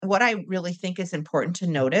what I really think is important to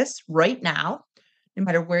notice right now, no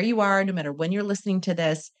matter where you are, no matter when you're listening to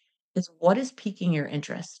this, is what is piquing your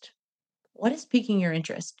interest? What is piquing your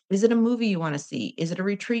interest? Is it a movie you want to see? Is it a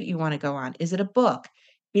retreat you want to go on? Is it a book?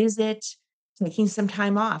 Is it taking some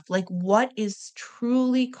time off? Like, what is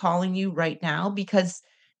truly calling you right now? Because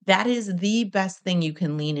that is the best thing you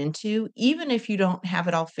can lean into, even if you don't have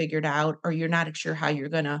it all figured out or you're not sure how you're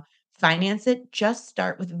going to finance it. Just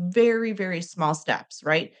start with very, very small steps,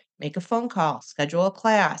 right? Make a phone call, schedule a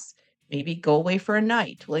class, maybe go away for a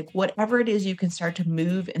night. Like whatever it is you can start to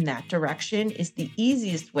move in that direction is the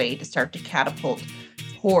easiest way to start to catapult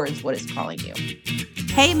towards what is calling you.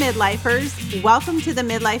 Hey, midlifers. Welcome to the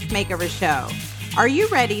Midlife Makeover Show. Are you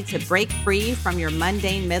ready to break free from your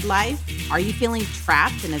mundane midlife? Are you feeling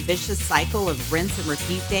trapped in a vicious cycle of rinse and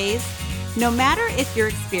repeat days? No matter if you're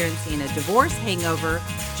experiencing a divorce hangover,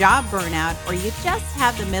 job burnout, or you just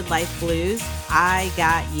have the midlife blues, I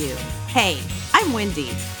got you. Hey, I'm Wendy,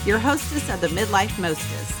 your hostess of the Midlife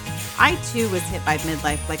Mostess. I too was hit by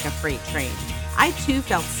midlife like a freight train. I too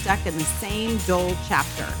felt stuck in the same dull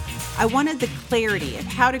chapter. I wanted the clarity of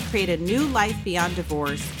how to create a new life beyond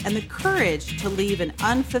divorce and the courage to leave an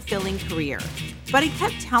unfulfilling career. But I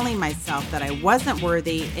kept telling myself that I wasn't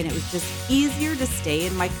worthy and it was just easier to stay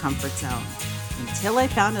in my comfort zone until I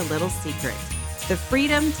found a little secret, the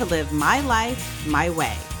freedom to live my life my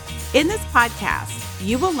way. In this podcast,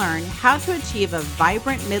 you will learn how to achieve a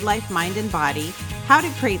vibrant midlife mind and body, how to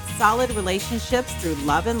create solid relationships through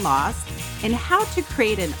love and loss, and how to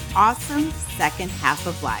create an awesome second half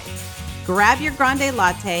of life. Grab your grande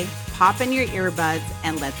latte, pop in your earbuds,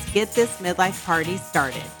 and let's get this midlife party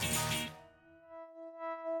started.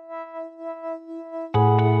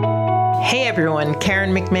 Hey everyone,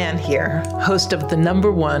 Karen McMahon here, host of the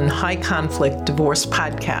 #1 high conflict divorce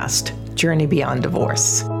podcast, Journey Beyond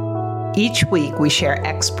Divorce. Each week, we share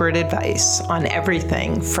expert advice on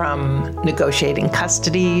everything from negotiating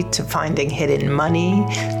custody to finding hidden money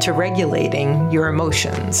to regulating your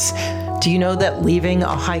emotions. Do you know that leaving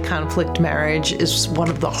a high conflict marriage is one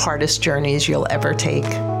of the hardest journeys you'll ever take?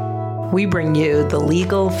 We bring you the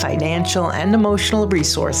legal, financial, and emotional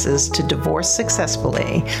resources to divorce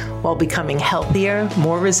successfully while becoming healthier,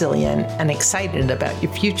 more resilient, and excited about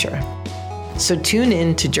your future. So tune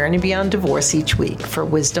in to Journey Beyond Divorce each week for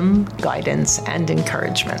wisdom, guidance, and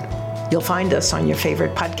encouragement. You'll find us on your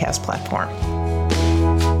favorite podcast platform.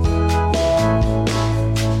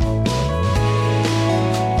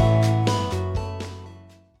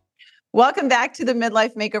 Welcome back to the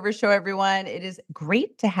Midlife Makeover Show, everyone. It is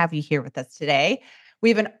great to have you here with us today. We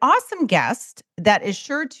have an awesome guest that is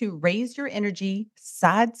sure to raise your energy,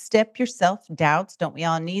 sidestep your self-doubts, don't we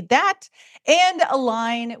all need that, and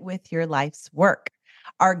align with your life's work.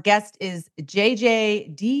 Our guest is DiGeronimo.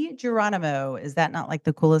 Is that not like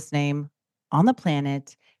the coolest name on the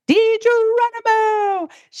planet?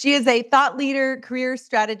 DiGeronimo! She is a thought leader, career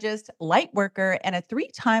strategist, light worker, and a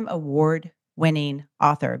 3-time award-winning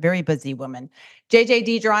author. Very busy woman.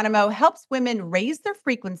 DiGeronimo helps women raise their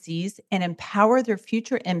frequencies and empower their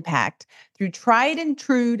future impact through tried and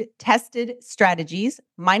true tested strategies,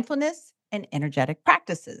 mindfulness, and energetic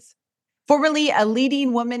practices. Formerly a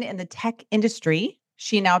leading woman in the tech industry,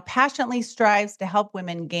 she now passionately strives to help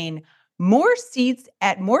women gain more seats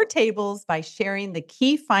at more tables by sharing the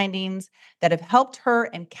key findings that have helped her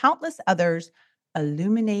and countless others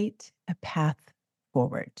illuminate a path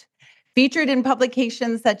forward. Featured in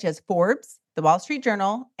publications such as Forbes, The Wall Street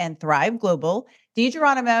Journal, and Thrive Global,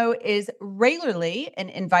 DiGeronimo is regularly an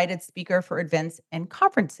invited speaker for events and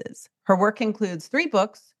conferences. Her work includes 3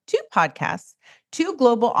 books, 2 podcasts, 2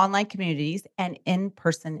 global online communities, and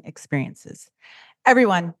in-person experiences.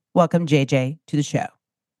 Everyone, welcome JJ to the show.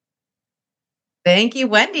 Thank you,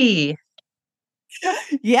 Wendy.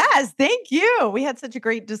 Yes, thank you. We had such a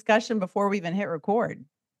great discussion before we even hit record.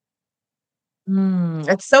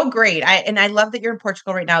 It's so great. I love that you're in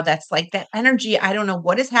Portugal right now. That's like that energy. I don't know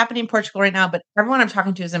what is happening in Portugal right now, but everyone I'm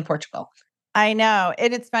talking to is in Portugal. I know.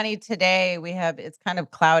 And it's funny today it's kind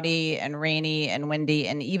of cloudy and rainy and windy.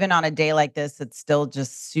 And even on a day like this, it's still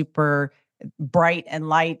just super bright and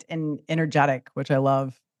light and energetic, which I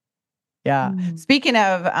love. Yeah. Speaking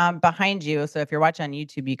of behind you, so if you're watching on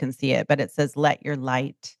YouTube, you can see it, but it says, let your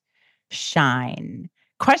light shine.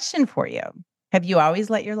 Question for you. Have you always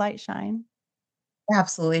let your light shine?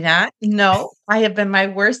 Absolutely not. No, I have been my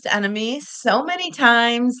worst enemy so many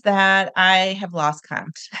times that I have lost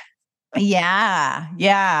count. Yeah.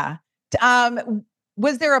 Yeah.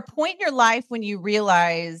 Was there a point in your life when you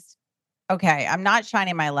realized, okay, I'm not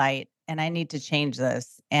shining my light and I need to change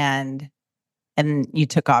this, and you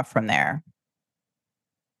took off from there?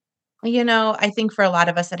 I think for a lot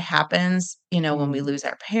of us, it happens, when we Mm, lose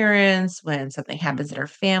our parents, when something mm, happens in our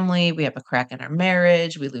family, we have a crack in our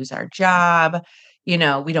marriage, we lose our job, we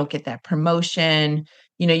don't get that promotion.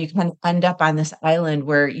 You kind of end up on this island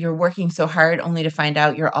where you're working so hard only to find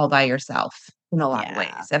out you're all by yourself in a lot of yeah.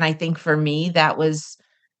 ways. And I think for me, that was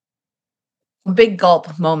a big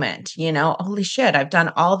gulp moment, holy shit, I've done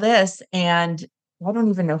all this and I don't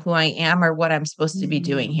even know who I am or what I'm supposed to be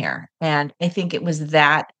doing Mm, here. And I think it was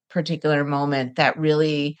that particular moment that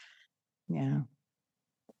really yeah.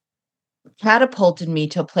 catapulted me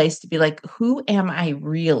to a place to be like, who am I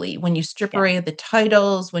really? When you strip Yeah. away the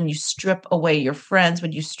titles, when you strip away your friends,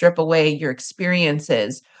 when you strip away your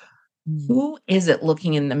experiences, Mm. who is it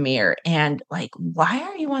looking in the mirror? And like, why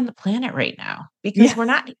are you on the planet right now? Because Yeah. we're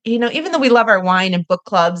not, even though we love our wine and book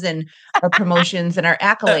clubs and our promotions and our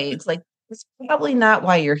accolades, like, it's probably not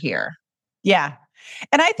why you're here. Yeah.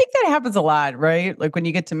 And I think that happens a lot, right? Like when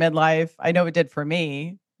you get to midlife, I know it did for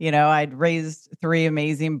me. I'd raised 3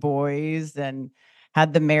 amazing boys and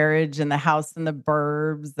had the marriage and the house in the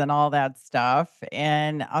burbs and all that stuff.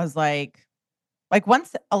 And I was like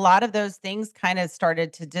once a lot of those things kind of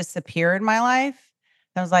started to disappear in my life,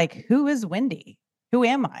 I was like, who is Wendy? Who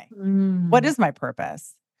am I? What Mm. is my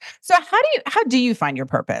purpose? So how do you find your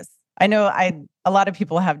purpose? I know a lot of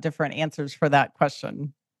people have different answers for that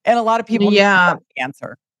question. And a lot of people need Yeah. one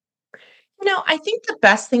answer. I think the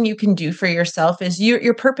best thing you can do for yourself is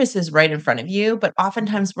your purpose is right in front of you, but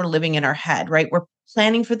oftentimes we're living in our head, right? We're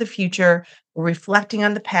planning for the future, we're reflecting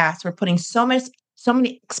on the past, we're putting so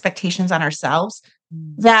many expectations on ourselves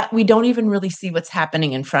Mm, that we don't even really see what's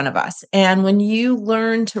happening in front of us. And when you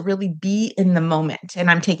learn to really be in the moment, and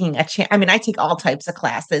I'm taking I mean, I take all types of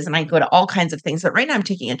classes and I go to all kinds of things, but right now I'm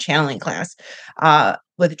taking a channeling class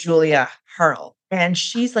with Julia Harl. And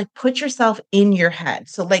she's like, put yourself in your head.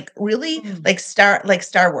 So like really mm, like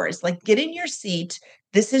Star Wars, like get in your seat.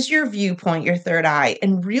 This is your viewpoint, your third eye,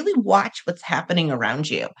 and really watch what's happening around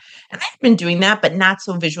you. And I've been doing that, but not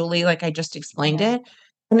so visually, like I just explained yeah. it.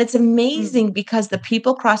 And it's Mm, amazing because the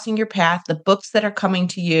people crossing your path, the books that are coming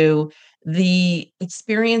to you, the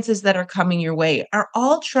experiences that are coming your way are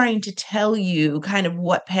all trying to tell you kind of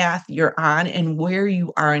what path you're on and where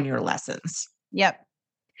you are in your lessons. yep.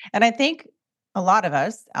 And I think a lot of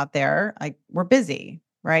us out there, like we're busy,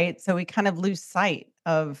 right? So we kind of lose sight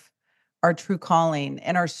of our true calling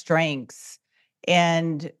and our strengths.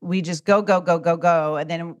 And we just go, go, go, go, go. And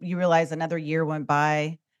then you realize another year went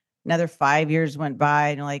by, another 5 years went by,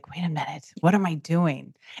 and you're like, wait a minute, what am I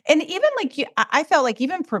doing? And even like I felt like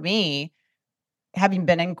even for me, having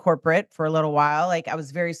been in corporate for a little while, like I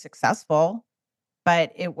was very successful,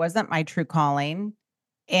 but it wasn't my true calling.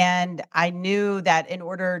 And I knew that in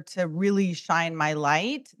order to really shine my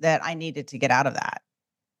light, that I needed to get out of that.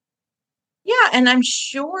 Yeah, and I'm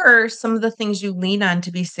sure some of the things you lean on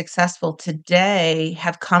to be successful today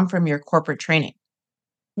have come from your corporate training.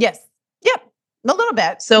 Yes. Yep. A little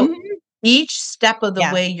bit. So Mhm. each step of the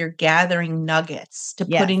Yeah. way you're gathering nuggets to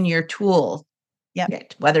put Yes. in your tool Yep.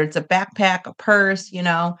 kit, whether it's a backpack, a purse,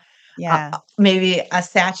 Yeah. maybe a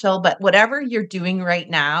satchel, but whatever you're doing right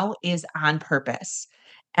now is on purpose.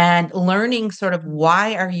 And learning sort of Mhm.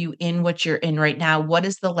 why are you in what you're in right now? What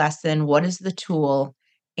is the lesson? What is the tool?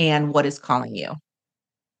 And what is calling you?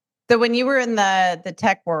 So when you were in the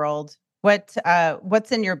tech world, what's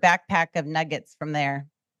in your backpack of nuggets from there?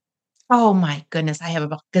 Oh my goodness, I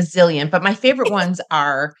have a gazillion, but my favorite ones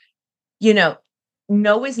are, you know,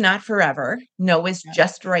 no is not forever. No is Yeah.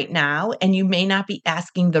 just right now, and you may not be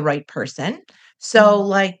asking the right person. So, Mm,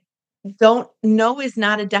 like, don't no is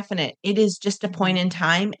not a definite. It is just a point mhm. in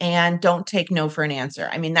time, and don't take no for an answer.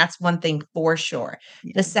 I mean, that's one thing for sure.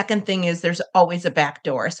 The Yeah. second thing is there's always a back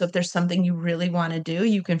door. So if there's something you really wanna do,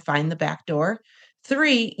 you can find the back door.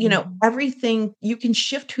 3, Mhm. everything you can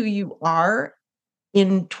shift who you are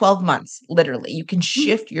in 12 months, literally. You can Mhm.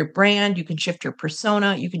 shift your brand, you can shift your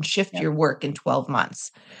persona, you can shift Yep. your work in 12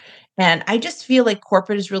 months. And I just feel like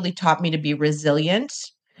corporate has really taught me to be resilient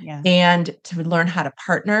Yeah. and to learn how to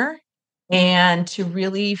partner Mm. and to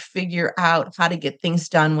really figure out how to get things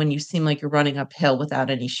done when you seem like you're running uphill without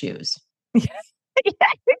any shoes.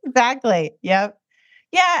 Yeah, exactly. Yep.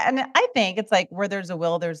 Yeah, and I think it's like where there's a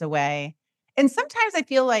will, there's a way. And sometimes I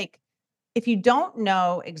feel like if you don't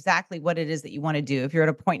know exactly what it is that you want to do, if you're at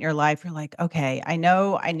a point in your life, you're like, okay, I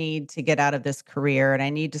know I need to get out of this career and I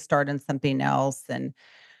need to start in something else. And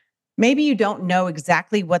maybe you don't know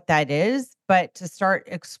exactly what that is, but to start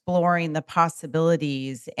exploring the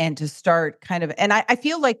possibilities and to start kind of, and I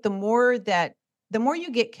feel like the more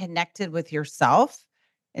you get connected with yourself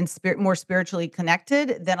and more spiritually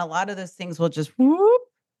connected, then a lot of those things will just whoop.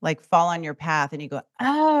 like fall on your path and you go,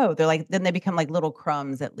 "Oh," they're like then they become like little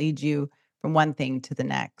crumbs that lead you from one thing to the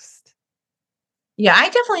next. Yeah, I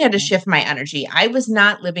definitely had to Yeah. shift my energy. I was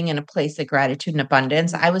not living in a place of gratitude and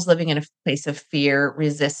abundance. Mhm. I was living in a place of fear,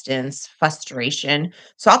 resistance, frustration.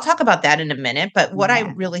 So I'll talk about that in a minute. But what I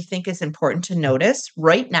Yeah. really think is important to notice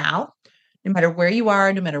right now, no matter where you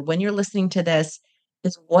are, no matter when you're listening to this,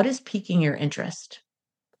 is what is piquing your interest?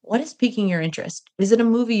 What is piquing your interest? Is it a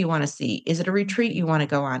movie you wanna see? Is it a retreat Mhm. you wanna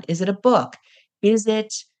go on? Is it a book? Is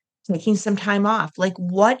it taking some time off? Like,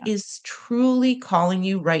 what Yeah. is truly calling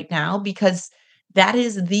you right now? Because that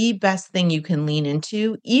is the best thing you can lean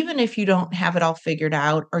into, even if you don't have it all figured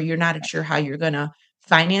out or you're not sure how you're gonna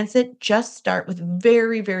finance it, just start with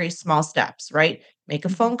very, very small steps, right? Make a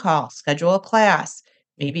Mhm. phone call, schedule a class,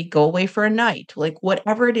 maybe go away for a night. Like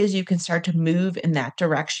whatever it is you can start to move in that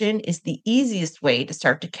direction is the easiest way to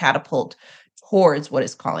start to catapult towards what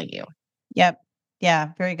is calling you. Yep. Yeah,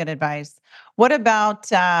 very good advice. What about,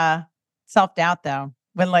 self-doubt though?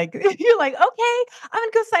 When like you're like, "Okay, I'm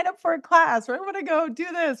gonna go sign up for a class," or "I'm gonna go do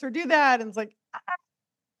this or do that," and it's like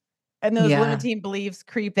and those Yeah. limiting beliefs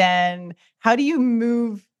creep in. How do you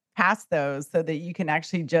move past those so that you can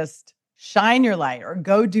actually just shine your light or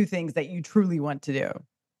go do things that you truly want to do?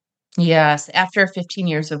 Yes, after 15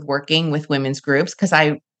 years of working with women's groups, because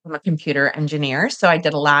I'm a computer engineer, so I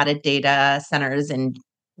did a lot of data centers and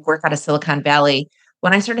work out of Silicon Valley.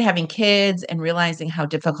 When I started having kids and realizing how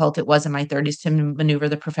difficult it was in my 30s to maneuver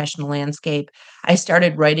the professional landscape, I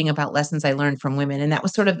started writing about lessons I learned from women. And that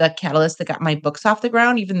was sort of the catalyst that got my books off the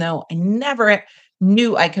ground, even though I never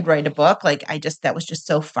knew I could write a book. Like that was just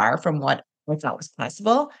so far from what I thought was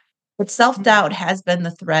possible. But Mhm. self-doubt has been the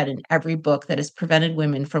thread in every book that has prevented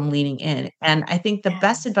women from leaning in, and I think the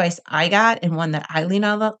best Yes. advice I got, and one that I lean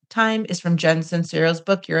on all the time, is from Jen Sincero's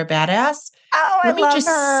book, You're a Badass. Oh, I Let me love just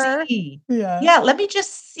her. see Yeah. Yeah, let me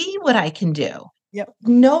just see what I can do. Yep.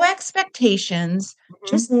 No expectations, Mhm.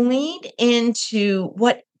 just lean into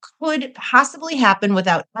what could possibly happen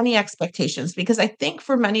without any expectations, because I think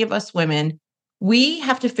for many of us women, we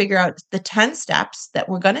have to figure out the 10 steps that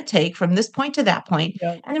we're gonna take from this point to that point,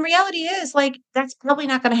 Yep. and the reality is, like, that's probably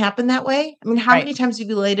not gonna happen that way. I mean, how Right. many times have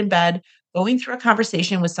you laid in bed going through a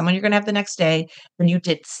conversation with someone you're gonna have the next day, and you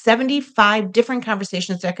did 75 different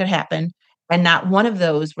conversations that could happen, and not one of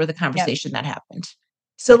those were the Yep. conversation that happened?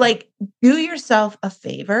 So, like, do yourself a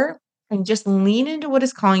favor and just lean into what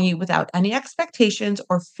is calling you without any expectations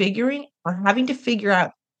or figuring or having to figure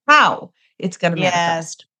out how it's gonna Yes.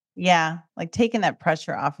 manifest. Yeah, like taking that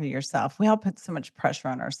pressure off of yourself. We all put so much pressure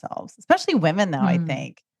on ourselves, especially women though, I Mm.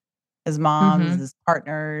 think, as moms, Mhm. as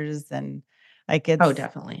partners, and like Oh, it's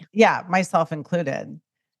definitely. yeah, myself included.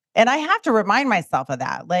 And I have to remind myself of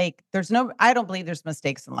that. Like I don't believe there's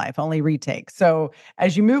mistakes in life, only retakes. So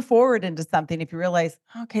as you move forward into something, if you realize,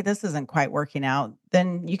 okay, this isn't quite working out,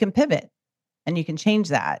 then you can pivot and you can change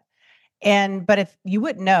that. And but if you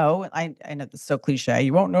wouldn't know, I know this is so cliche,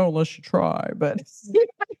 you won't know unless you try, but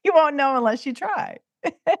you won't know unless you try.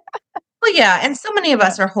 Well, yeah, and so many of Yeah.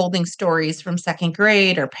 us are holding stories from 2nd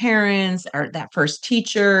grade, or parents, or that first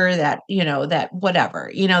teacher that, that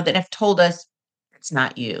whatever, that have told us, "It's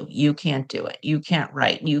not you. You can't do it. You can't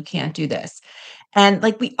write. You can't do this." And,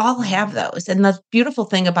 like, we all Yeah. have those, and the beautiful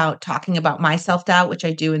thing about talking about my self-doubt, which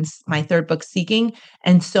I do in my 3rd book, Seeking,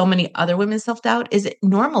 and so many other women's self-doubt, is it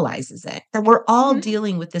normalizes it, that we're all Mhm.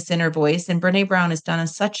 dealing with this inner voice, and Brené Brown has done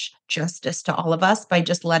us such justice to all of us by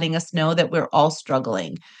just letting us know that we're all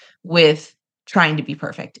struggling with trying to be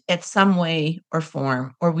perfect at some way or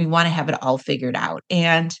form, or we wanna have it all figured out,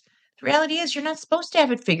 and the reality is you're not supposed to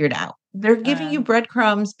have it figured out. They're giving Uh, you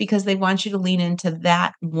breadcrumbs because they want you to lean into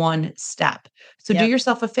that one step. So do yep.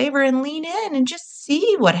 yourself a favor and lean in and just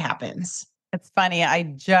see what happens. It's funny. I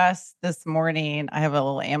just this morning I have a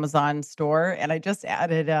little Amazon store and I just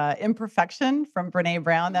added Imperfection from Brene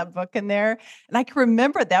Brown, that book in there. And I can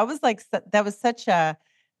remember that was like that was such a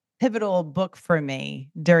pivotal book for me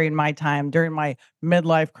during my time, during my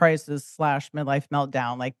midlife crisis slash midlife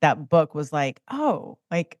meltdown. Like that book was like, oh,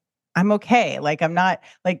 like I'm okay. Like I'm not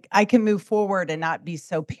like I can move forward and not be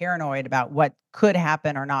so paranoid about what could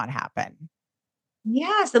happen or not happen.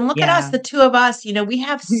 Yes, and look at us, Yeah. the 2 of us, we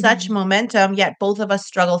have such momentum, yet both of us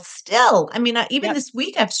struggle still. I mean, even Yep. this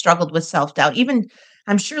week I've struggled with self-doubt. Even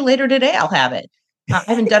I'm sure later today I'll have it. I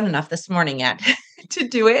haven't done enough this morning yet to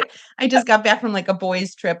do it. I just got back from, like, a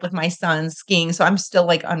boys' trip with my son skiing, so I'm still,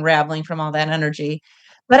 like, unraveling from all that energy.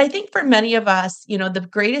 But I think for many of us, the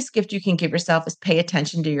greatest gift you can give yourself is pay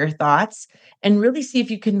attention to your thoughts and really see if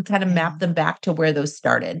you can kinda Yeah. map them back to where those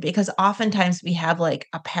started, because oftentimes we have, like,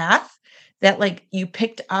 a path that like you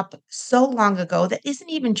picked up so long ago that isn't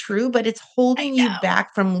even true, but it's I holding you know.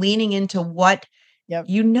 back from leaning into what Yep.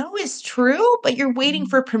 you know is true, but you're waiting Mhm.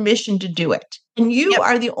 for permission to do it. And you Yep.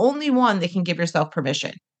 are the only one that can give yourself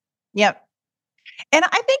permission. Yep. And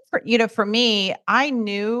I think for me, I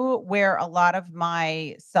knew where a lot of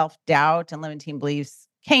my self-doubt and limiting beliefs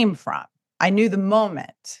came from. I knew the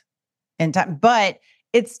moment in time, but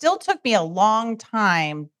it still took me a long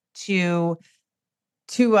time to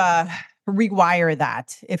to rewire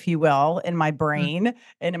that, if you will, in my Mm. brain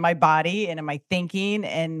and in my body and in my thinking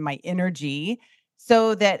and my energy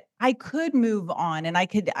so that I could move on and I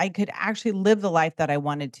could actually live the life that I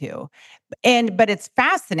wanted to. But it's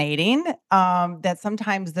fascinating, that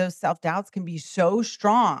sometimes those self-doubts can be so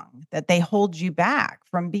strong that they hold you back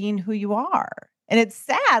from being who you are. And it's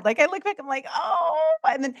sad. Like, I look back, I'm like, "Oh,"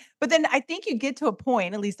 but then I think you get to a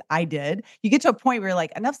point, at least I did, you get to a point where you're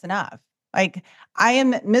like, "Enough's enough." Like, I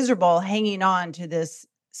am miserable hanging on to this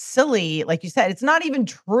silly, like you said, it's not even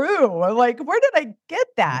true. I'm like, "Where did I get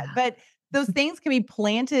that?" Yeah. But those things can be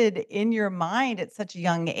planted in your mind at such a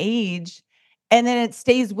young age, and then it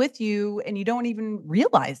stays with you and you don't even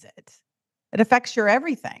realize it. It affects your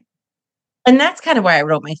everything. And that's kind of why I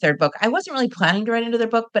wrote my 3rd book. I wasn't really planning to write another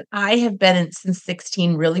book, but I have been since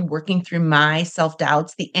 16 really working through my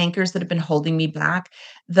self-doubts, the anchors that have been holding me back,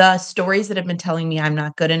 the stories that have been telling me I'm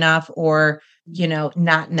not good enough or,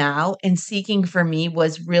 not now. And Seeking for Me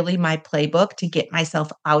was really my playbook to get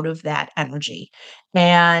myself out of that energy.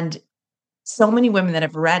 And so many women that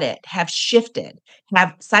have read it have shifted,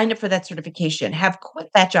 have signed up for that certification, have quit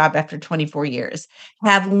that job after 24 years,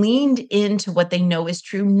 have leaned into what they know is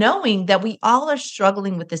true, knowing that we all are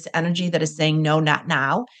struggling with this energy that is saying, no, not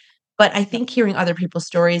now. But I Yep. think hearing other people's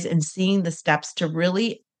stories and seeing the steps to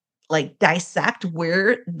really like dissect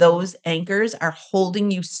where those anchors are holding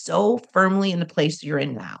you so firmly in the place you're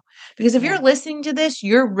in now. Because if Yeah. you're listening to this,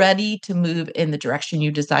 you're ready to move in the direction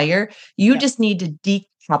you desire. You Yep. just need to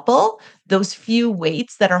decouple those few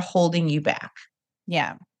weights that are holding you back.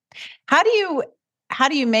 Yeah. How do you how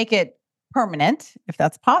do you make it permanent, if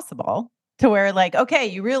that's possible, to where like, okay,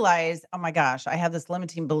 you realize, oh my gosh, I have this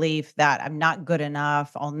limiting belief that I'm not good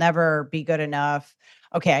enough. I'll never be good enough.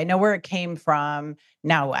 Okay, I know where it came from.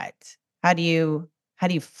 Now what? How do you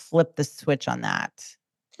flip the switch on that?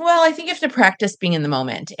 Well, I think you have to practice being in the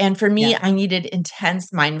moment. And for me, Yeah. I needed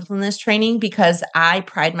intense mindfulness training because I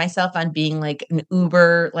pride myself on being like an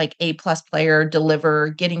uber, like A plus player, deliver,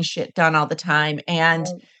 getting shit done all the time. And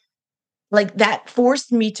Right. like, that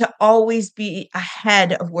forced me to always be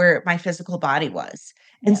ahead of where my physical body was,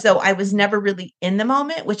 and Yeah. so I was never really in the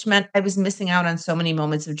moment, which meant I was missing out on so many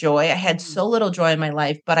moments of joy. I had Mhm. so little joy in my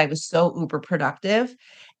life, but I was so uber productive,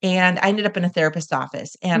 and I ended up in a therapist's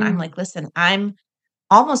office, and I'm Mm. like, "Listen, I'm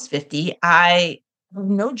almost 50. I have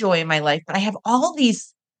no joy in my life, but I have all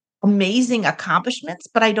these amazing accomplishments,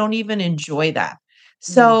 but I don't even enjoy them." Mm.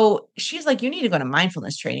 So, she's like, "You need to go to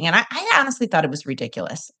mindfulness training," and I honestly thought it was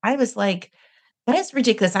ridiculous. I was like, that is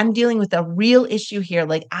ridiculous. I'm dealing with a real issue here.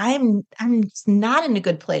 Like I'm just not in a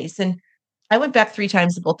good place. And I went back 3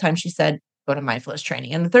 times. The both times she said, "Go to mindfulness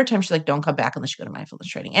training." And the 3rd time she's like, "Don't come back unless you go to mindfulness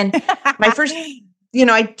training." And my first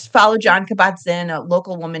I followed John Kabat-Zinn, a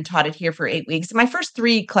local woman taught it here for 8 weeks. My first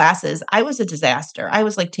 3 classes, I was a disaster. I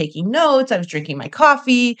was like taking notes, I was drinking my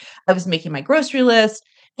coffee, I was making my grocery list.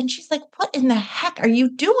 And she's like, "What in the heck are you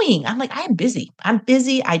doing?" I'm like, "I am busy. I'm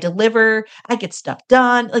busy. I deliver. I get stuff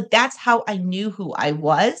done." Like that's how I knew who I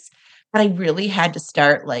was. But I really had to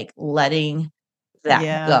start like letting that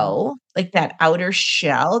Yeah. go, like that outer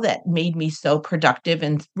shell that made me so productive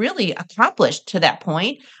and really accomplished to that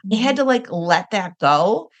point. I had Mhm. to like let that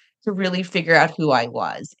go to really figure out who I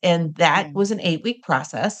was. And that Yeah. was an 8-week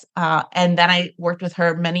process. And then I worked with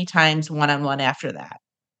her many times one on one after that.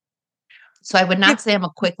 So I would Give not say I'm a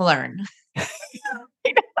quick learn.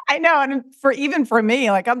 I know, and for even for me,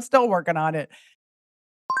 like, I'm still working on it.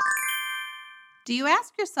 Do you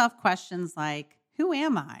ask yourself questions like, who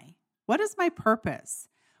am I? What is my purpose?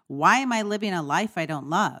 Why am I living a life I don't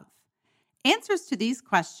love? Answers to these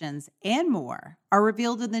questions and more are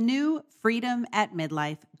revealed in the new Freedom at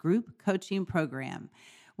Midlife group coaching program,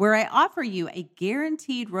 where I offer you a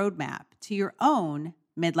guaranteed roadmap to your own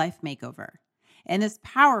midlife makeover. In this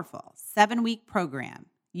powerful 7-week program,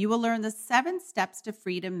 you will learn the 7 steps to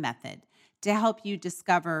freedom method to help you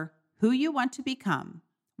discover who you want to become,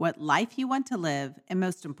 what life you want to live, and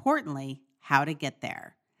most importantly, how to get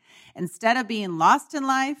there. Instead of being lost in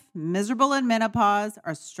life, miserable in menopause,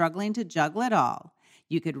 or struggling to juggle it all,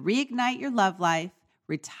 you could reignite your love life,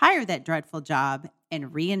 retire that dreadful job, and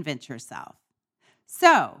reinvent yourself.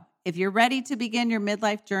 So, if you're ready to begin your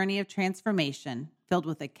midlife journey of transformation, filled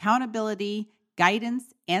with accountability,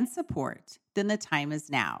 guidance, and support, then the time is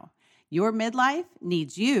now. Your midlife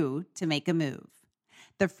needs you to make a move.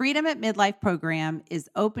 The Freedom at Midlife program is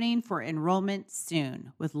opening for enrollment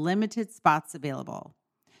soon with limited spots available.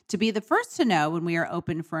 To be the first to know when we are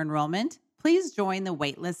open for enrollment, please join the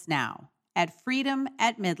waitlist now at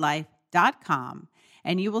freedomatmidlife.com,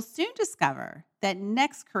 and you will soon discover that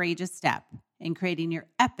next courageous step in creating your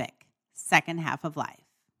epic second half of life.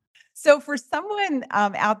 So, for someone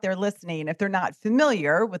out there listening, if they're not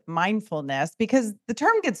familiar with mindfulness, because the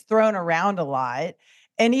term gets thrown around a lot,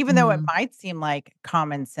 and even though it Mm. might seem like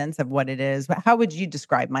common sense of what it is, how would you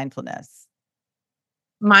describe mindfulness?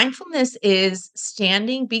 Mindfulness is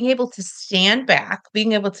being able to stand back,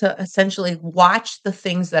 being able to essentially watch the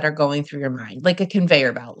things that are going through your mind, like a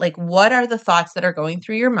conveyor belt. Like, what are the thoughts that are going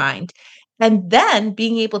through your mind? And then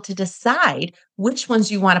being able to decide which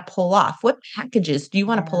ones you want to pull off. What packages do you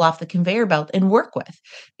want to pull Yeah. off the conveyor belt and work with?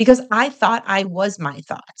 Because I thought I was my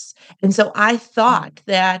thoughts. And so I Mm. thought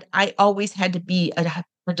that I always had to be a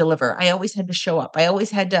deliverer. I always had to show up. I always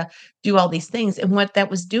had to do all these things. And what that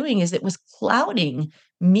was doing is it was clouding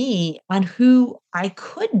me on who I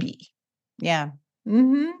could be. Yeah.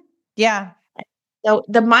 Mhm. Yeah. So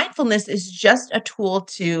the mindfulness is just a tool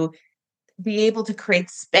to be able to create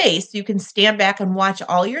space. You can stand back and watch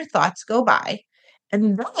all your thoughts go by.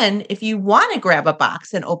 And then if you want to grab a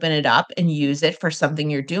box and open it up and use it for something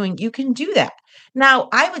you're doing, you can do that. Now,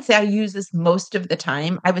 I would say I use this most of the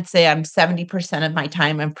time. I would say I'm 70% of my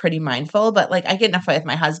time I'm pretty mindful, but like I get in a fight with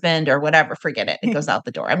my husband or whatever, forget it. It goes out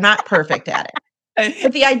the door. I'm not perfect at it.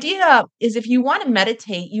 But the idea is if you wanna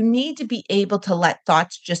meditate, you need to be able to let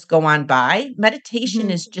thoughts just go on by. Meditation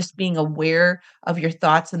Mhm. is just being aware of your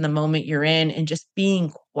thoughts in the moment you're in and just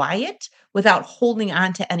being quiet without holding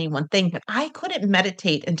on to any one thing. But I couldn't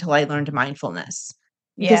meditate until I learned mindfulness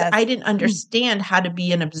because Yes. I didn't understand how to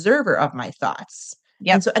be an observer of my thoughts. And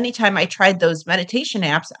Yep. so anytime I tried those meditation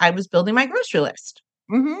apps, I was building my grocery list.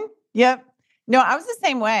 Mhm. Yep. No, I was the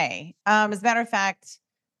same way. As a matter of fact,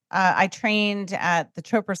 I trained at the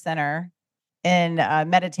Chopra Center in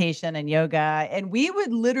meditation and yoga, and we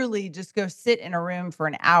would literally just go sit in a room for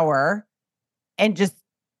an hour and just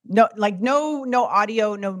no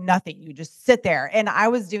audio, no nothing. You just sit there. And I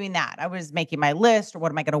was doing that. I was making my list or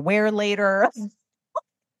what am I going to wear later?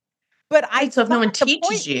 But I Right, so if no thought one the teaches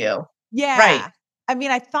point you. Right. yeah. I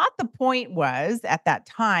mean, I thought the point was at that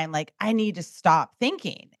time, like, I need to stop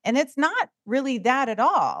thinking. And it's not really that at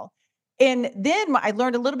all. And then I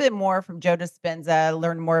learned a little bit more from Joe Dispenza,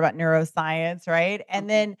 learned more about neuroscience, right? And Mhm.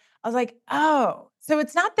 then I was like, oh, so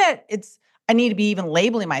it's not that I need to be even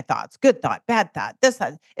labeling my thoughts, good thought, bad thought, this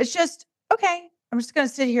thought. It's just, okay, I'm just going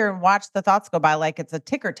to sit here and watch the thoughts go by like it's a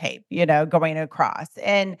ticker tape, going across.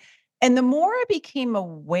 And the more I became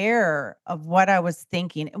aware of what I was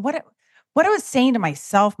thinking and what I was saying to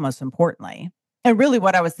myself, most importantly, and really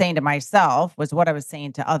what I was saying to myself was what I was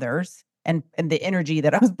saying to others and the energy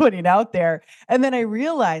that I was putting out there. And then I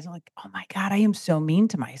realized, I'm like, oh my God, I am so mean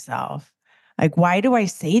to myself. Like, why do I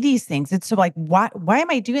say these things? It's so like, why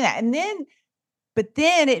am I doing that? But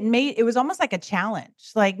then it was almost like a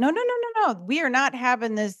challenge. Like, no, no, no, no, no. We are not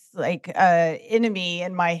having this like enemy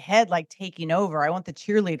in my head like taking over. I want the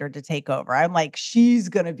cheerleader to take over. I'm like, she's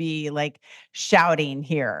gonna be like shouting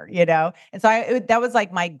here. And so that was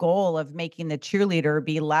like my goal of making the cheerleader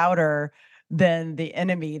be louder than the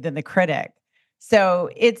enemy, than the critic.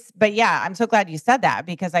 But yeah, I'm so glad you said that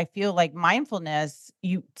because I feel like mindfulness,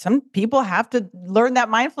 some people have to learn that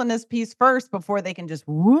mindfulness piece first before they can just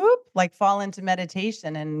like fall into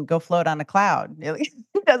meditation and go float on a cloud.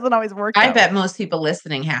 It doesn't always work I that way. bet most people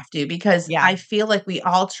listening have to because Yeah. I feel like we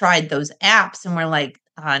all tried those apps and we're like,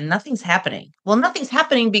 nothing's happening. Well, nothing's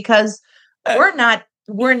happening because we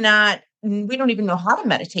don't even know how to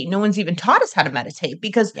meditate. No one's even taught us how to meditate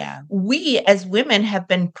because Yeah. we as women have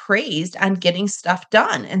been praised on getting stuff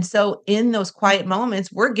done. And so in those quiet Mhm.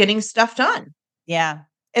 moments, we're getting stuff done. Yeah.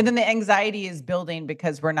 And then the anxiety is building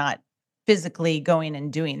because we're not physically going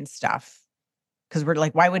and doing stuff. Because we're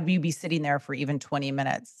like, why would we be sitting there for even 20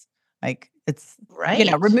 minutes? Like it's,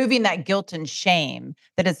 Right. removing that guilt and shame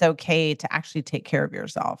that it's okay to actually take care of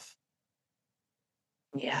yourself.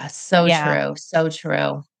 Yeah, so Yeah. true, so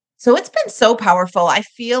true. So it's been so powerful. I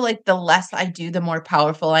feel like the less I do, the more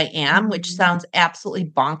powerful I am, which Mhm. sounds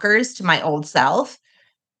absolutely bonkers to my old self.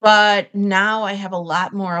 But now I have a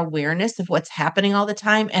lot more awareness of what's happening all the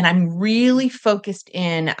time. And I'm really focused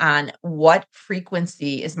in on what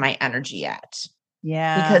frequency is my energy at.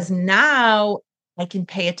 Yeah. Because now I can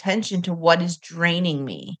pay attention to what is draining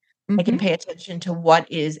me. I can Mhm. pay attention to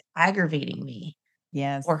what is aggravating me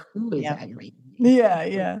Yes. or who is Yep. aggravating me, Yeah,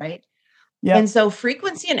 actually, yeah. right? Yep. And so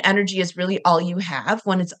frequency and energy is really all you have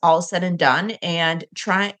when it's all said and done, and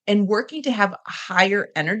try and working to have a higher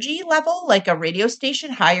energy level, like a radio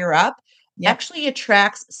station higher up, Yep. actually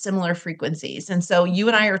attracts similar frequencies. And so you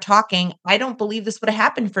and I are talking, I don't believe this would have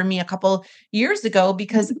happened for me a couple years ago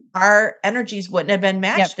because our energies wouldn't have been Yep.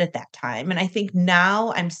 matched at that time. And I think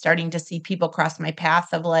now I'm starting to see people cross my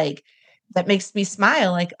path of like, that makes me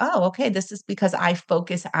smile like, oh, okay, this is because I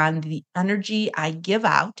focus on the energy I give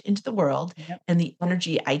out into the world Yep. and the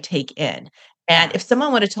energy I take in. And Yeah. if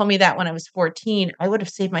someone would have told me that when I was 14, I would have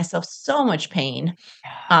saved myself so much pain.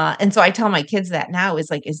 Yeah. And so I tell my kids that now is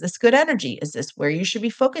like, is this good energy? Is this where you should be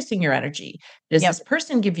focusing your energy? Does this Yep.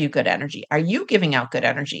 person give you good energy? Are you giving out good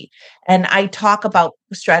energy? And I talk about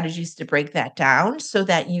strategies to break that down so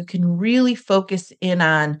that you can really focus in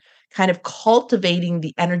on kind of cultivating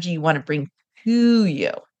the energy you want to bring to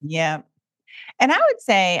you. Yeah. And I would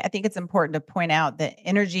say, I think it's important to point out that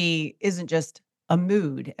energy isn't just a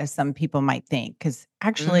mood, as some people might think, because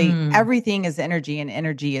actually Mm, everything is energy and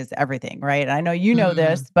energy is everything, right? I know you know mm,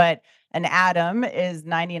 this, but an atom is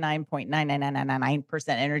 99.99999%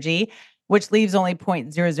 energy, which leaves only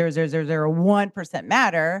 0.0000001%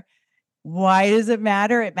 matter. Why does it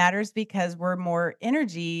matter? It matters because we're more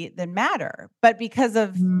energy than matter. But because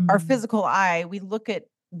of our mm, physical eye, we look at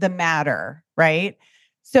the matter, right?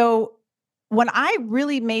 So when I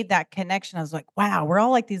really made that connection, I was like, wow, we're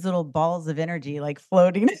all like these little balls of energy, like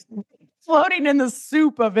floating, floating in the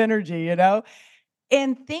soup of energy,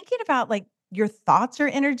 And thinking about like your thoughts are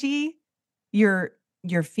energy, your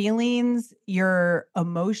your feelings, your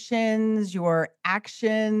emotions, your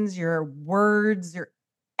actions, your words, your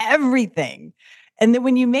everything. And then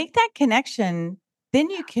when you make that connection, then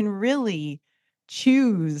you can really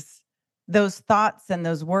choose those thoughts and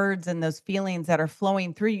those words and those feelings that are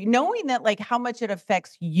flowing through you, knowing that like how much it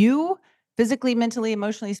affects you physically, mentally,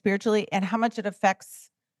 emotionally, spiritually, and how much it affects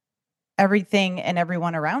everything and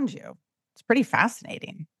everyone around you. It's pretty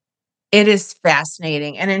fascinating. It is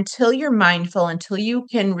fascinating, and until you're mindful, until you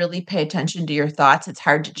can really pay attention to your thoughts, it's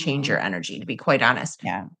hard to change your Mhm. energy, to be quite honest.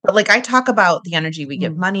 Yeah. But, like, I talk about the energy we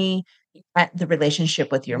give Mm. money, the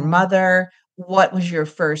relationship with your Yeah. mother, what was your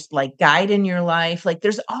first, like, guide in your life, like,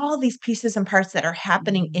 there's all these pieces and parts that are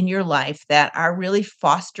happening Mhm. in your life that are really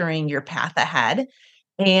fostering your path ahead,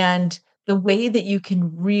 and the way that you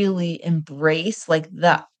can really embrace, like,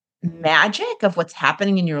 the magic of what's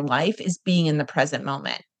happening in your life is being in the present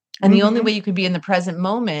moment. And the only way Mhm. you can be in the present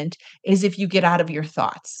moment is if you get out of your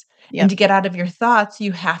thoughts. And to Yep. get out of your thoughts,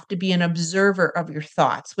 you have to be an observer of your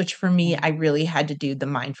thoughts, which for me, I Mhm. really had to do the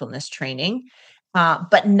mindfulness training.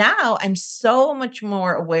 But now I'm so much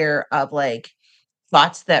more aware of like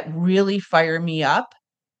thoughts that really fire me up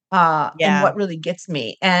and Yeah. what really gets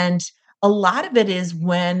me. And a lot of it is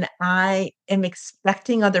when I am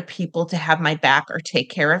expecting other people to have my back or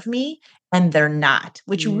take care of me, and they're not,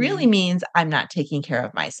 which really Mm. means I'm not taking care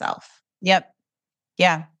of myself. Yep.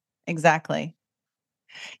 Yeah. Exactly.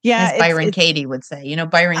 Yeah, As Byron it's Katie would say. You know,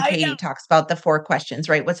 Byron I know. Katie talks about the 4 questions,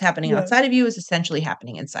 right? What's happening Yeah. outside of you is essentially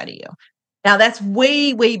happening inside of you. Now that's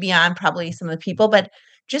way, way beyond probably some of the people, but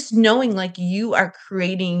just knowing like you are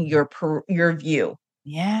creating your view.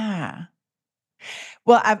 Yeah.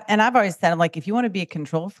 Well, I've always said, I'm like, if you wanna be a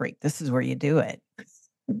control freak, this is where you do it.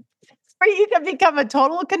 For you to become a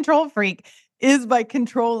total control freak is by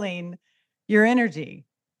controlling your energy.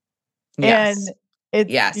 And Yes.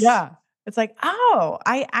 it's Yes. yeah, it's like, "Oh,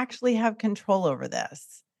 I actually have control over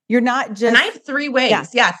this." You're not And I just have 3 yeah. ways.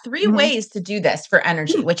 Yeah, 3 Mhm. ways to do this for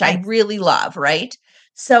energy, which I Nice. really love, right?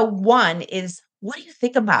 So 1 is what do you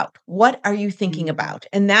think about? What are you thinking Mhm. about?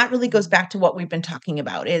 And that really goes Mhm. back to what we've been talking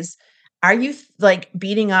about is, are you like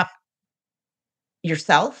beating up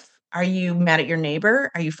yourself? Are you mad at your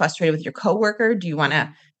neighbor? Are you frustrated with your coworker? Do you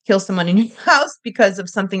wanna Mhm. kill someone in your house because of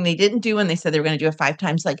something they didn't do and they said they were gonna do it 5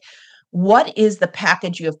 times? Like, what is the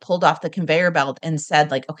package you have pulled off the conveyor belt and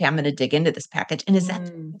said, like, "Okay, I'm gonna dig into this package," and is that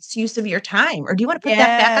the Mm. best use of your time? Or do you wanna put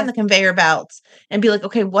that back on Yes. the conveyor belts and be like,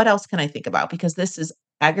 "Okay, what else can I think about? Because this is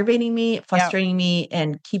aggravating me, Yep. frustrating me,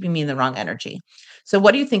 and keeping me in the wrong energy." So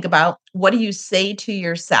what do you think about? What do you say to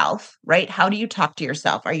yourself, right? How do you talk to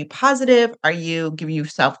yourself? Are you positive? Are you giving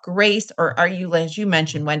yourself grace? Or are you, as you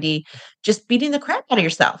mentioned, Wendy, just beating the crap out of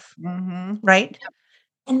yourself, Mhm. right? Yep.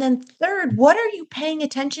 And then third, what are you paying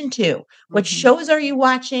attention to? What Mhm. shows are you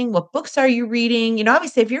watching? What books are you reading? You know,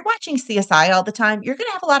 obviously, if you're watching CSI all the time, you're going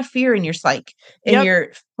to have a lot of fear in your psyche, in Yep.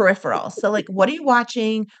 your peripheral. So, like, what are you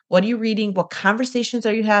watching? What are you reading? What conversations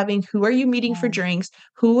are you having? Who are you meeting for Yeah. drinks?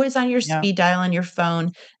 Who is on your Yep. speed dial on your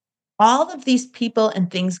phone? All of these people and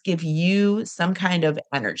things give you some kind of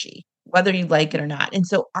energy. whether you like it or not. And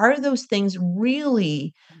so are those things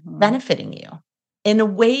really Mhm. benefiting you in a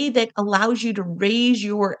way that allows you to raise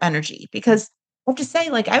your energy? Because I have to say,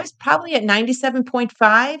 like, I was probably at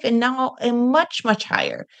 97.5 and now I'm much, much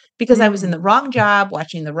higher because I was in Mm. the wrong job,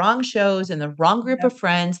 watching the wrong shows and the wrong group Yep. of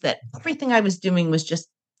friends, that everything I was doing was just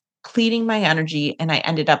cleaning my energy and I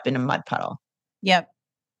ended up in a mud puddle. Yep.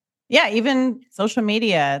 Yeah, even social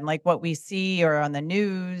media and like what we see or on the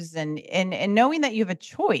news and knowing that you have a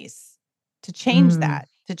choice to change Mm, that,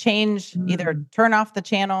 to change either mm. turn off the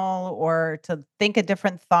channel or to think a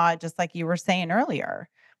different thought, just like you were saying earlier.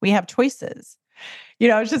 We have choices.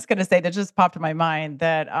 I was just gonna say that just popped in my mind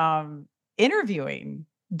that interviewing,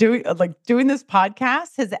 doing this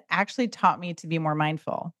podcast has actually taught me to be more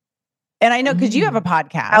mindful. And I know because you have a Mm. How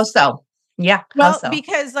podcast. so? Yeah, how Well, so?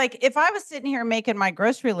 because, like, if I was sitting here making my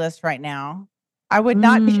grocery list right now, I would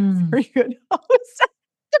not be a Mm. very good host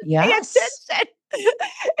to pay Yes. attention.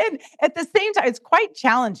 And at the same time, it's quite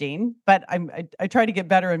challenging, but I try to get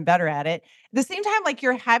better and better at it. At the same time, like,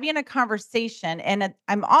 you're having a conversation, and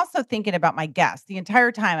I'm also thinking about my guests the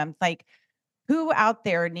entire time. I'm like, who out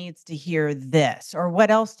there needs to hear this or what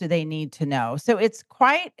else do they need to know? So it's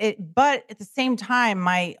quite it, but at the same time,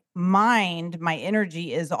 my mind, my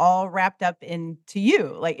energy is all wrapped up into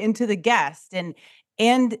you, like into the guest and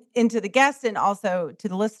into the guest and also to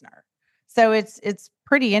the listener. So it's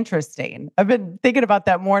pretty interesting. I've been thinking about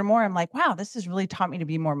that more and more. I'm like, wow, this has really taught me to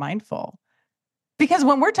be more mindful. Because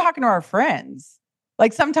when we're talking to our friends,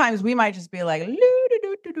 like sometimes we might just be like, "Loo, doo,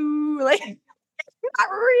 doo, doo, doo," like not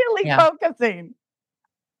really Yeah. focusing.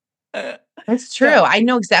 That's true. So, I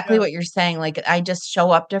know exactly yeah, what you're saying, like, I just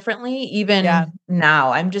show up differently yeah, even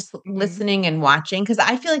now. I'm just mhm, listening and watching because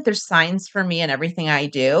I feel like there's signs for me in everything I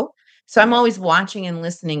do. So I'm yep, always watching and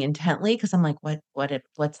listening intently because 'cause I'm like,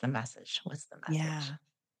 what's the message? What's the message?" yeah,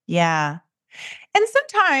 yeah, and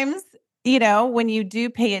sometimes, when you do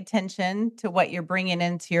pay attention to what you're bringing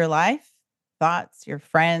into your life, thoughts, your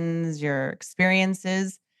friends, your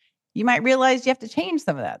experiences, you might realize you have to change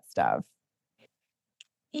some of that stuff.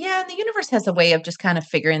 Yeah, and the universe has a way of just kind of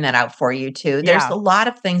figuring that out for you too. There's Yeah, a lot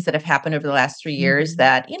of things that have happened over the last 3 years mhm,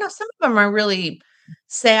 that, some of them are really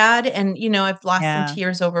sad and, I've lost some yeah,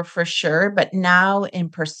 tears over for sure, but now in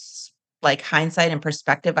like hindsight and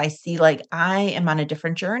perspective, I see like I am on a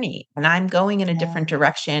different journey and I'm going in a yeah, different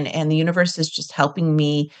direction and the universe is just helping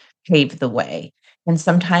me pave the way. And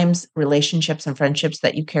sometimes relationships and friendships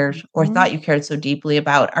that you cared or mhm, thought you cared so deeply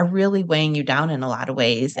about are really weighing you down in a lot of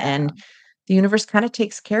ways. yeah, And the universe kinda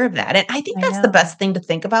takes care of that, and I think I that's the know. best thing to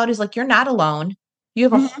think about is, like, you're not alone. You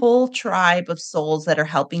have a Mhm, whole tribe of souls that are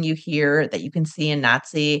helping you here that you can see and not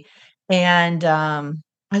see, and, I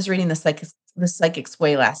was reading The Psychic's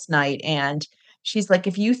Way last night, and she's like,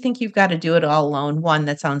 "If you think you've gotta do it all alone, 1,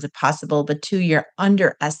 that sounds impossible, but 2, you're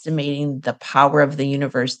underestimating the power of the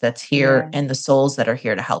universe that's here yeah, and the souls that are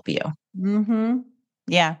here to help you." mhm,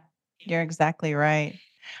 yeah, you're exactly right.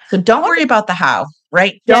 So I don't wonder worry about the how,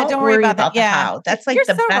 right? Yeah, Don't don't worry worry about that. about the Yeah, how. That's, like, you're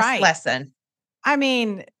the so best right. lesson. I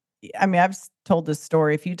mean I've told this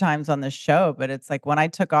story a few times on this show, but it's like when I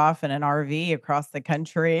took off in an RV across the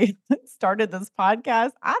country, started this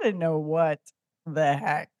podcast, I didn't know what the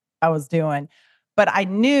heck I was doing, but I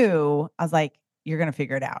knew I was like, "You're gonna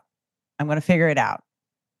figure it out. I'm gonna figure it out."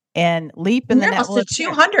 And leap in And the you're net. almost Well, at it's here.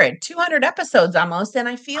 200 episodes almost, and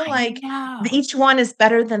I feel I like know. each one is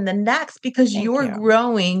better than the next because Thank you're you.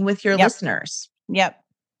 growing with your Yep. listeners. Yep.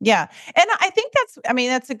 Yeah. And I think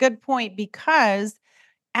that's a good point because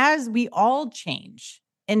as we all change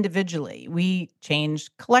individually, we change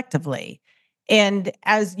collectively. And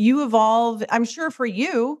as you evolve, I'm sure for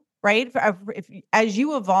you, right? As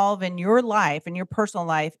you evolve in your life and your personal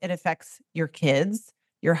life, it affects your kids,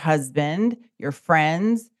 your husband, your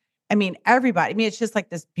friends. I mean, everybody. I mean, it's just like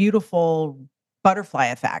this beautiful butterfly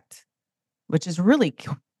effect, which is really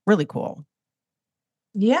cool.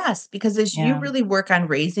 Yes, because as you Yeah. really work on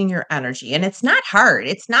raising your energy, and it's not hard.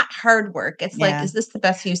 It's not hard work. It's like, Yeah. is this the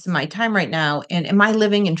best use of my time right now? And am I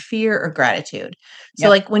living in fear or gratitude? So, Yep.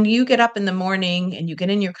 like when you get up in the morning and you get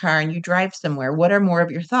in your car and you drive somewhere, what are more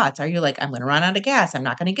of your thoughts? Are you like, I'm going to run out of gas. I'm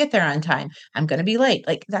not going to get there on time. I'm going to be late.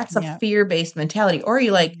 Like that's a Yep. fear based mentality. Or are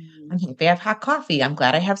you like, Mhm. I'm happy I have hot coffee. I'm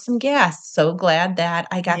glad I have some gas. So glad that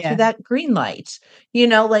I got through Yeah. that green light.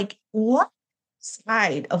 Like what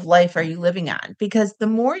side of life are you living on? Because the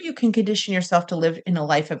more you can condition yourself to live in a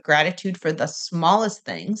life of gratitude for the smallest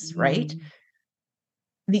things, right? Mm.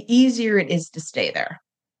 The easier it is to stay there.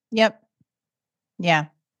 Yep. Yeah,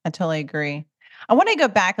 I totally agree. I wanna go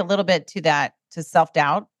back a little bit to that to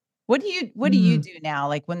self-doubt. What do you Mm. do now?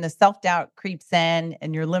 Like, when the self-doubt creeps in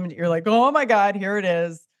and you're limited you're like, "Oh my god, here it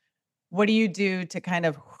is." What do you do to kind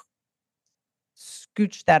of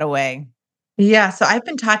scooch that away? Yeah, so I've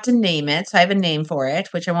been taught to name it. So I have a name for it,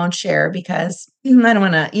 which I won't share because I don't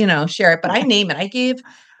wanna, share it, but I name it. I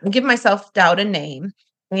give myself Doubt a name,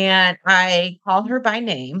 and I call her by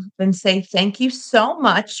name and say, "Thank you so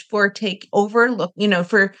much for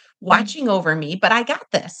for watching over me, but I got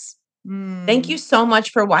this. Thank you Mm, so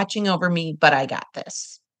much for watching over me, but I got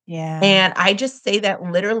this." yeah. And I just say that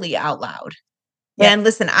literally out loud. Yep. And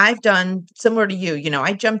listen, I've done similar to you,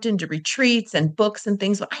 I jumped into retreats and books and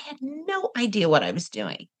things, but I had no idea what I was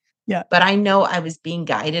doing. Yeah. But I know I was being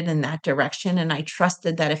guided in that direction, and I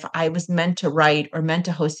trusted that if I was meant to write or meant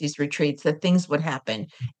to host these retreats, that things would happen,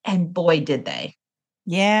 and boy, did they.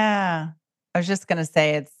 Yeah. I was just gonna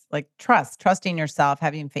say it's like trusting yourself,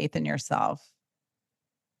 having faith in yourself.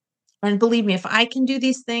 And believe me, if I can do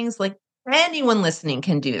these things, like, anyone listening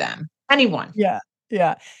can do them. Anyone. Yeah.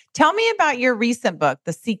 Yeah. Tell me about your recent book,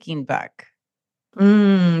 the Seeking book.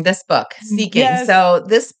 This book, Seeking. Yes. So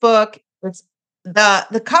this book, it's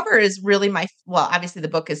the cover is really well, obviously the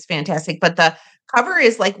book is fantastic, but the cover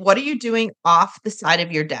is like, what are you doing off the side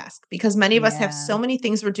of your desk? Because many of us have Yeah. so many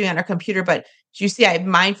things we're doing on our computer, but you see, I have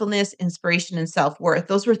mindfulness, inspiration, and self-worth.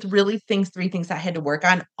 Those were really three things I had to work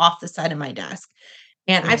on off the side of my desk.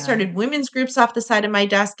 And I've Yeah. started women's groups off the side of my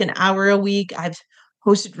desk an hour a week. I've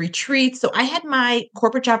hosted retreats. So I had my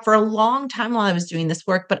corporate job for a long time while I was doing this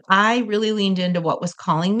work, but I really leaned into what was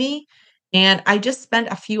calling me. And I just spent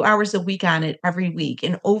a few hours a week on it every week.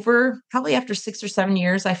 And over probably after 6 or 7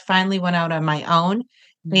 years, I finally went out on my own.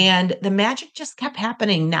 Mm. And the magic just kept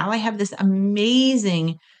happening. Now I have this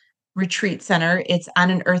amazing retreat center. It's on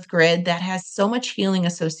an earth grid that has so much healing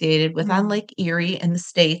associated with on Mm. Lake Erie in the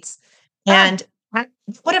States. Ah, And I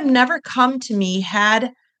would have never come to me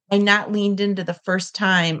had I not leaned into the first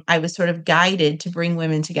time I was sort of guided to bring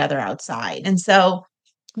women together outside. And so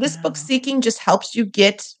this book wow. Seeking just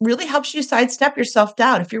really helps you sidestep your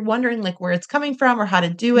self-doubt. If you're wondering like where it's coming from or how to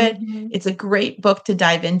do it, Mhm. it's a great book to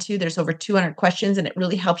dive into. There's over 200 questions and it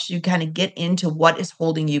really helps you kind of get into what is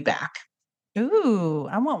holding you back. Ooh,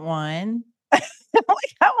 I want one.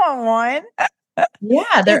 Like, I want one. Yeah,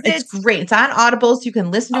 Is it's it great. It's on Audible, so you can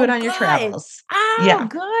listen to it Oh, on your good. travels. Oh, Yeah.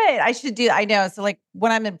 good. I know. So, like,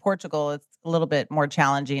 when I'm in Portugal, it's a little bit more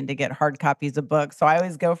challenging to get hard copies of books, so I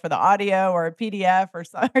always go for the audio or a PDF or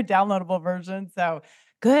or downloadable version, so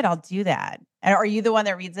good, I'll do that. And are you the one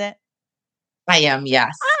that reads it? I am,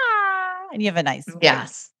 yes. Ah, and you have a nice voice.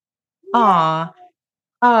 Yes. Yeah. Aw.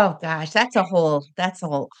 Oh gosh, that's a whole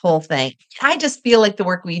thing. I just feel like the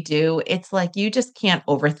work we do, it's like you just can't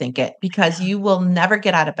overthink it because you will never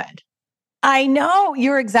get out of bed. I know,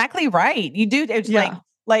 you're exactly right. You do it's Yeah.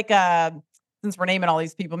 like, since we're naming all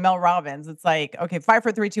these people, Mel Robbins, it's like, "Okay, 5,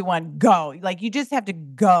 4, 3, 2, 1, go." Like, you just have to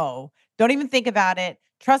go. Don't even think about it.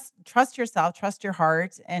 Trust yourself, trust your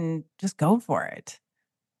heart, and just go for it.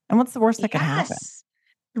 And what's the worst that could happen? Yes.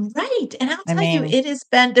 Right, and I'll I tell you,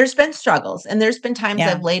 mean, there's been struggles, and there's been times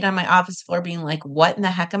yeah, I've laid on my office floor being like, "What in the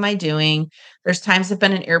heck am I doing?" There's times I've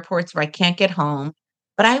been in airports where I can't get home,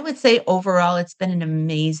 but I would say overall, it's been an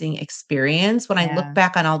amazing experience when I look yeah,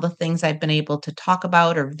 back on all the things I've been able to talk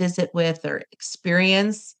about or visit with or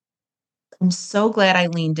experience. I'm so glad I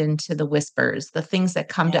leaned into the whispers, the things that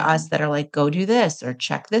come to yeah. us that are like, "Go do this," or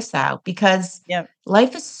 "Check this out," because Yep.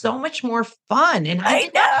 life is so much more fun, and I I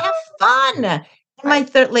did not have know. fun in my I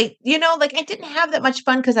third like, like, I didn't have that much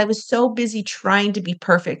fun because I was so busy trying to be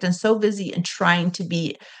perfect and so busy and trying to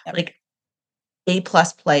be, Yep. like, A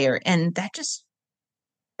plus player, and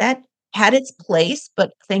that had its place,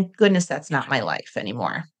 but thank goodness that's not my life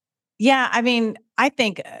anymore. Yeah, I mean, I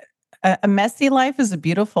think a messy life is a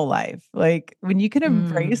beautiful life. Like, when you can Mm.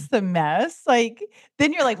 embrace the mess, like,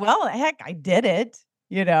 then you're like, "Well, heck, I did it."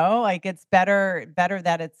 You know? Like, it's better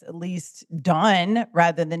that it's at least done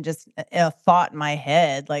rather than just a thought in my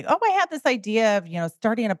head, like, "Oh, I had this idea of,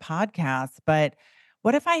 starting a podcast, but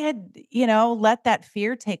what if I had, let that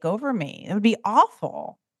fear take over me?" It would be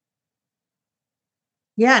awful.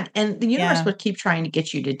 Yeah, and the universe Yeah. would keep trying to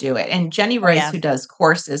get you to do it, and Jenny Oh, Royce, yeah. who does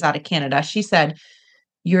courses out of Canada, she said,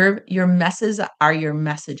 "Your messes are your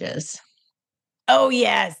messages." Oh,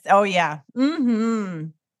 yes. Oh, yeah.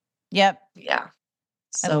 Mhm. Yep. Yeah,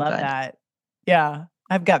 I so love good. that. Yeah.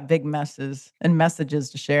 I've got big messes and messages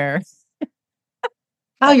to share.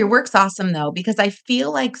 Oh, your work's awesome though, because I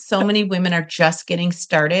feel like so many women are just getting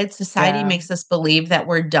started. Society Yeah. makes us believe that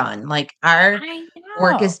we're done. Like our I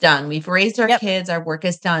work is know. done. We've raised our Yep. kids, our work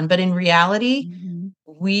is done. But in reality, Mhm.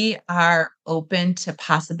 we are open to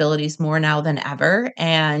possibilities more now than ever.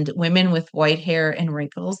 And women with white hair and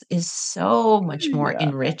wrinkles is so much more Yeah.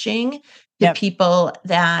 enriching to Yep. people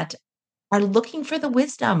that are looking for the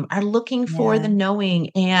wisdom, are looking for the Yeah.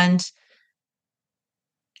 knowing. And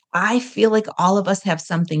I feel like all of us have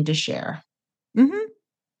something to share. Mhm.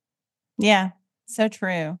 Yeah, so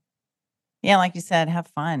true. Yeah, like you said, have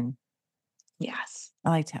fun. Yes. I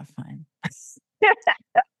like to have fun.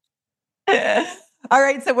 All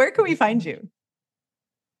right, so where can we find you?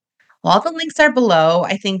 All the links are below.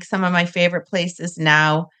 I think some of my favorite places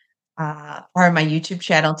now are my YouTube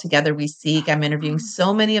channel, Together We Seek. I'm interviewing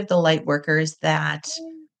so many of the light workers that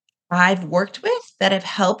I've worked with that have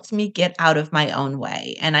helped me get out of my own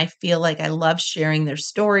way. And I feel like I love sharing their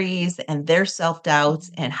stories and their self doubts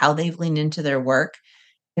and how they've leaned into their work.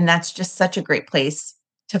 And that's just such a great place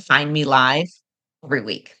to find me live every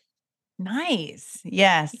week. Nice.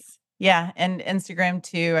 Yes. Yeah, and Instagram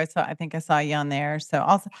too. I think I saw you on there. So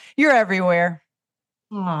also you're everywhere.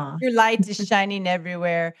 Aw. Your light is shining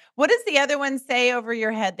everywhere. What does the other one say over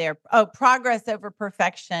your head there? Oh, progress over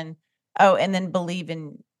perfection. Oh, and then believe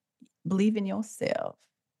in yourself.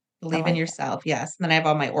 I Believe in like that. yourself. Yes. And then I have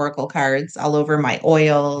all my oracle cards all over my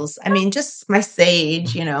oils. I mean, just my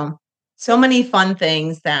sage, so many fun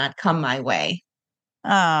things that come my way.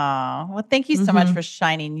 Oh, well, thank you so much for Mhm.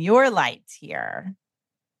 shining your light here.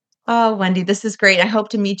 Oh, Wendy, this is great. I hope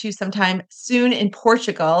to meet you sometime soon in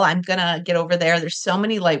Portugal. I'm gonna get over there. There's so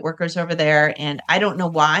many light workers over there, and I don't know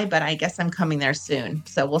why, but I guess I'm coming there soon.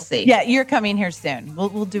 So we'll see. Yeah, you're coming here soon.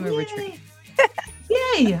 We'll do a retreat.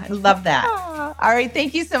 Yay. Yay. I love that. All right.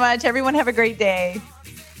 Thank you so much. Everyone have a great day.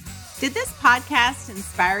 Did this podcast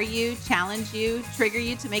inspire you, challenge you, trigger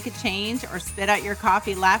you to make a change, or spit out your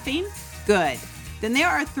coffee laughing? Good. Then there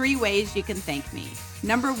are 3 ways you can thank me.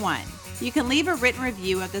 Number 1, you can leave a written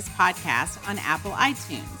review of this podcast on Apple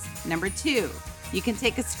iTunes. Number 2, you can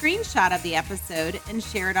take a screenshot of the episode and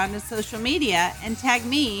share it onto social media and tag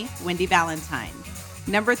me, Wendy Valentine.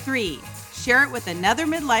 Number 3, share it with another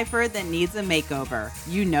midlifer that needs a makeover.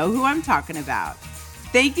 You know who I'm talking about.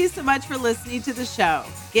 Thank you so much for listening to the show.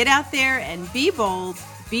 Get out there and be bold,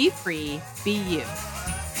 be free, be you.